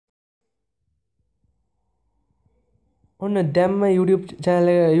ඔන්න දැම්ම YouTube channel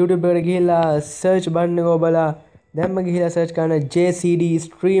එක YouTube එකට ගිහිල්ලා search button එක ඔබලා දැම්ම ගිහිල්ලා search කරන JCD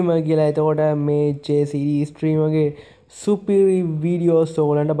streamer කියලා. එතකොට මේ JCD streamer ගේ superi videos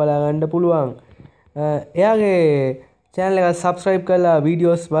ඔයගලන්ට බලා ගන්න පුළුවන්. එයාගේ channel එක subscribe කරලා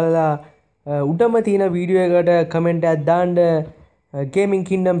videos බලලා උඩම තියෙන වීඩියෝ එකට comment එකක් දාන්න gaming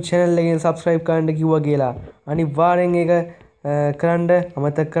kingdom channel එකෙන් subscribe කරන්න කිව්වා කියලා. අනිවාර්යෙන් ඒක කරන්න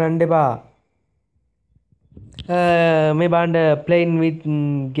අමතක කරන්න එපා. මේ බාන්ඩ ප්ලේන් with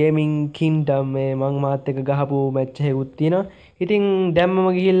gaming kingdom මේ මං මාත් එක ගහපු මැච් එකකුත් තියෙනවා. ඉතින් දැම්මම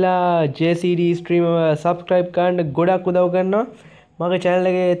ගිහිල්ලා JCD streamer subscribe කරන්න ගොඩක් උදව් කරනවා. මගේ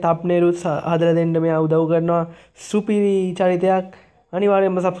channel එකේ thumbnail උත් හදලා දෙන්න මෙයා උදව් කරනවා. සුපිරි චරිතයක්.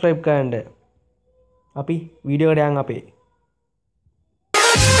 අනිවාර්යයෙන්ම subscribe කරන්න. අපි වීඩියෝ එකට යන් අපේ.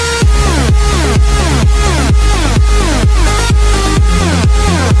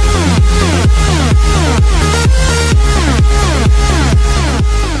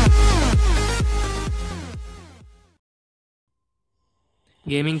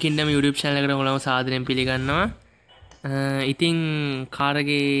 ගේමින් කින්ඩම YouTube channel එකට ඔයාලම සාදරයෙන් පිළිගන්නවා. ඉතින්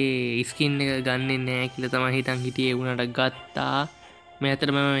කාර්ගේ ස්කින් එක ගන්නෙ නැහැ කියලා තමයි හිතන් හිටියේ උනට ගත්තා. මේ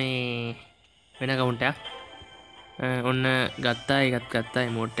අතරම මේ වෙන account එකක් ඔන්න ගත්තා. ඒකත් ගත්තා.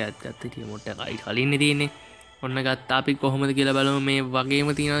 emote එකත් ගත්තා. ඉතින් emote එක කලින් තියෙන්නේ. ඔන්න ගත්තා. අපි කොහොමද කියලා බලමු. මේ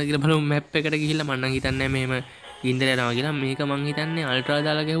වගේම තියනවාද කියලා බලමු. map එකට ගිහිල්ලා මම නම් හිතන්නේ මෙහෙම ගින්දර යනවා කියලා. මේක මං හිතන්නේ අල්ට්‍රා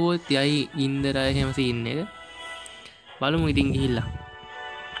දාලා ගැහුවොත් යයි ගින්දර එහෙම සීන් එක. බලමු ඉතින් ගිහිල්ලා.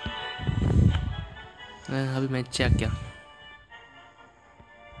 අපි මැච් එකක් යමු.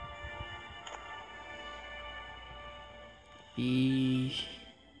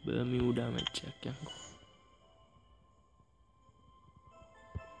 බර්මියුඩා මැච් එකක් යමු.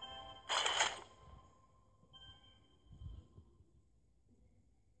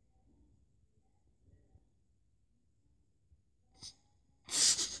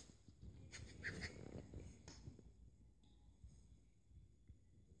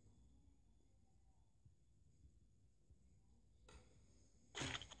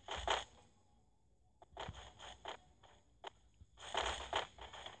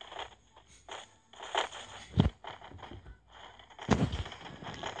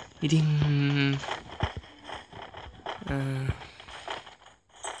 ඉතින්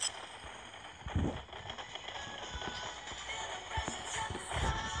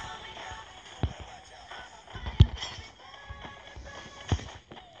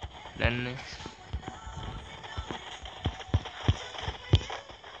දැන්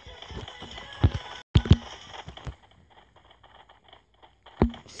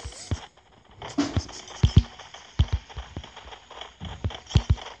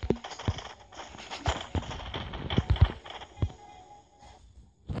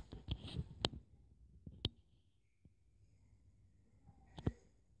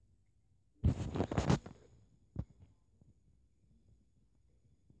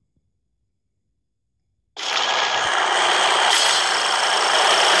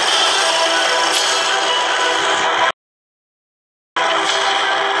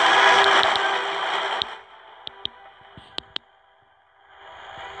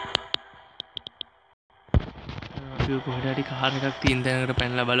කොහෙට හරි කාර් එකක් තියෙන තැනකට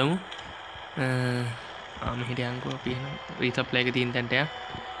පැනලා බලමු. මෙහෙට යන්කෝ අපි එහෙනම් රීසප්ලයි එක තියෙන තැනට යමු.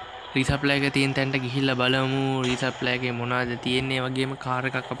 රීසප්ලයි එක තියෙන තැනට ගිහිල්ලා බලමු රීසප්ලයි එකේ මොනවද තියෙන්නේ. වගේම කාර්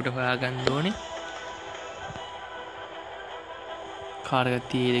එකක් අපිට හොයාගන්න ඕනේ. කාර්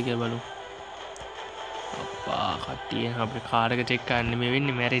එකක් තියෙයිද කියලා බලමු. අප්පා කට්ටිය අපේ කාර් එක චෙක් කරන්න මේ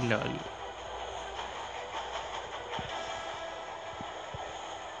වෙන්නේ මැරෙන්න වගේ.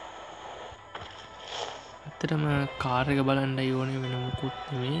 ඇත්තටම කාර් එක බලන්නයි ඕනේ වෙන මොකුත්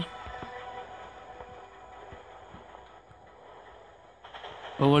නෙමෙයි.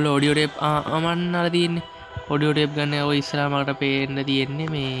 ඔයගොල්ලෝ ඔඩියෝ ටේප් අමන්න අර තියෙන්නේ. ඔඩියෝ ටේප් ගන්න ඔය ඉස්සරහා මට පේන්න තියෙන්නේ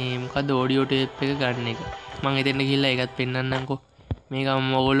මේ මොකද්ද ඔඩියෝ ටේප් එක ගන්න එක. මම එතෙන්ට ගිහිල්ලා ඒකත් පෙන්නන්නම්කෝ. මේක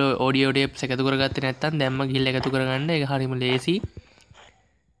ඔයගොල්ලෝ ඔඩියෝ ටේප්ස් එකතු කරගත්තේ නැත්නම් දැම්ම ගිහිල්ලා එකතු කරගන්න. ඒක හරිම ලේසි.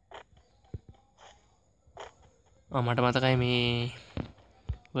 මට මතකයි මේ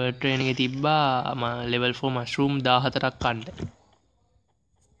වර්ල්ඩ් ට්‍රේනින් එකේ තිබ්බා ලෙවල් 4 මෂ්රූම් 14ක් කන්න.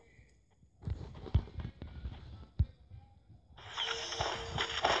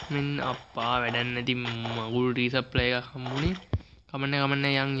 මෙන්න අප්පා වැඩක් නැති මගුල් රීසප්ලයි එකක් හම්බුනේ.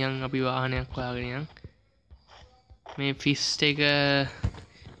 කමන්නේ යන් අපි වාහනයක් හොයාගෙන යන්. මේ ෆිස්ට්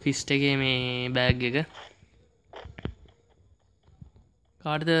එකේ මේ බෑග් එක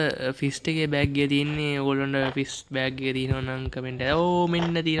කාටද ෆිස්ට් එකේ බෑග් එක තියෙන්නේ. ඔයගොල්ලන්ට ෆිස්ට් බෑග් එක තියෙනවා නම් කමෙන්ට් එක. ඕ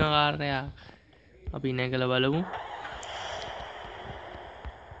මෙන්න තියෙනවා කාර්යය. අපි නැගලා බලමු.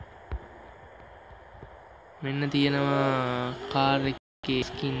 මෙන්න තියෙනවා කාර් එකේ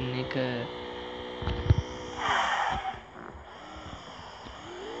ස්කින් එක.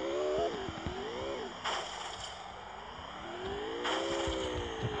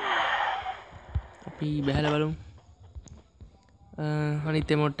 අපි බැහැලා බලමු.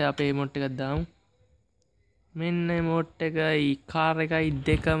 අනිත් එමොට් එක අපේ එමොට් එකක් දාමු. මෙන්න එමොට් එකයි කාර් එකයි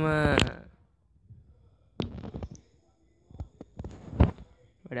දෙකම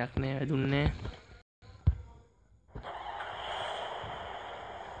වැඩක් නෑ, වැදුන්නේ නෑ.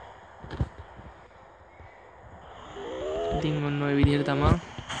 ඉතින් ඔන්න ඔය විදිහට තමා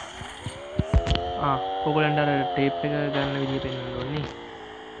ඔයගොල්ලන්ට අර ටේප් එක ගන්න විදිහ පෙන්වන්න ඕනේ.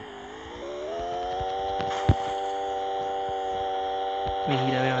 මේ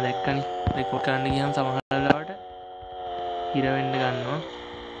හිර වෙනවා දැක්කනේ. රෙකෝඩ් කරන්න ගියාම සමහර වෙලාවට හිර වෙන්න ගන්නවා.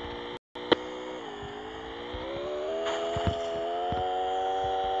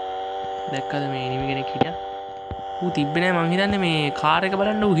 දැක්කද මේ එනිමි කෙනෙක් හිටියා? ඌ තිබ්බේ නෑ, මං හිතන්නේ මේ කාර් එක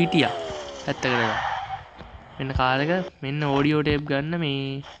බලන්න ඌ හිටියා. ඇත්ත කරලා. මෙන්න කාර් එක, මෙන්න ඔඩියෝ ටේප් ගන්න මේ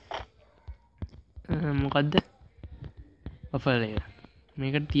මොකද්ද? බෆර් එක.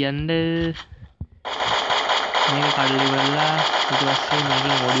 මේකට තියන්න මේක කඩලා ඉවරලා ඊට පස්සේ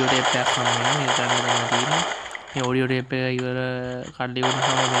මේකෙන් ඔඩියෝ ටේප් එකක් හම්බ වෙනවා. මේක ගන්න තමයි තියෙන්නේ. මේ ඔඩියෝ ටේප් එක ඉවර කඩලා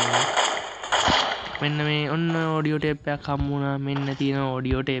ඉවරනම මෙන්න මේ ඔන්න ඔඩියෝ ටේප් එකක් හම්බ වුණා. මෙන්න තියෙන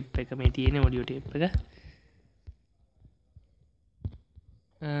ඔඩියෝ ටේප් එක. මේ තියෙන ඔඩියෝ ටේප් එක.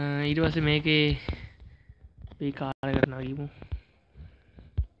 ඊට පස්සේ මේකේ අපි කාර් එකට නගිමු.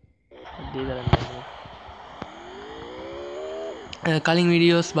 අදේ කරන්නේ. කලින්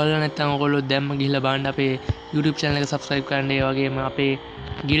වීඩියෝස් බලලා නැත්නම් ඔයගොල්ලෝ දැම්ම ගිහිල්ලා බලන්න අපේ YouTube channel එක subscribe කරන්න. ඒ වගේම අපේ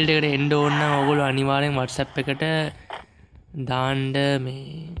guild එකට එන්න ඕන නම් ඔයගොල්ලෝ අනිවාර්යෙන් WhatsApp එකට දාන්න මේ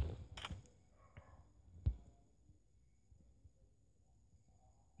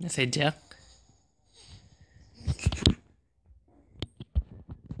message එකක්.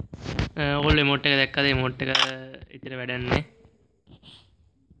 ඔයගොල්ලෝ emote එක දැක්කද? emote එක ඉතින් වැඩක් නැහැ.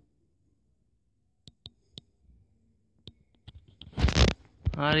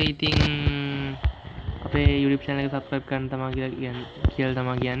 හරි ඉතින් අපේ YouTube channel එක subscribe කරන්න තමයි කියලා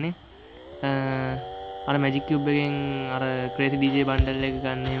තමයි කියන්නේ. අර magic cube එකෙන් අර crazy dj bundle එක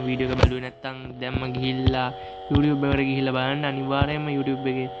ගන්න එහෙම වීඩියෝ එක බැලුවේ නැත්නම් දැම්ම ගිහිල්ලා YouTube එකට ගිහිල්ලා බලන්න. අනිවාර්යයෙන්ම YouTube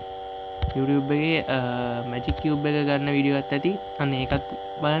එකේ magic cube එක ගන්න වීඩියෝ එකක් ඇති. අන්න ඒකත්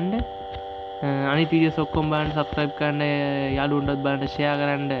බලන්න. අනිත් වීඩියෝස් ඔක්කොම බලන්න, subscribe කරන්න, යාළුවන්ටත් බලන්න, share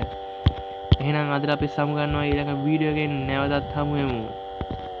කරන්න. එහෙනම් අද අපි සමු ගන්නවා ඊළඟ වීඩියෝ එකෙන්. නැවතත් හමු වෙමු.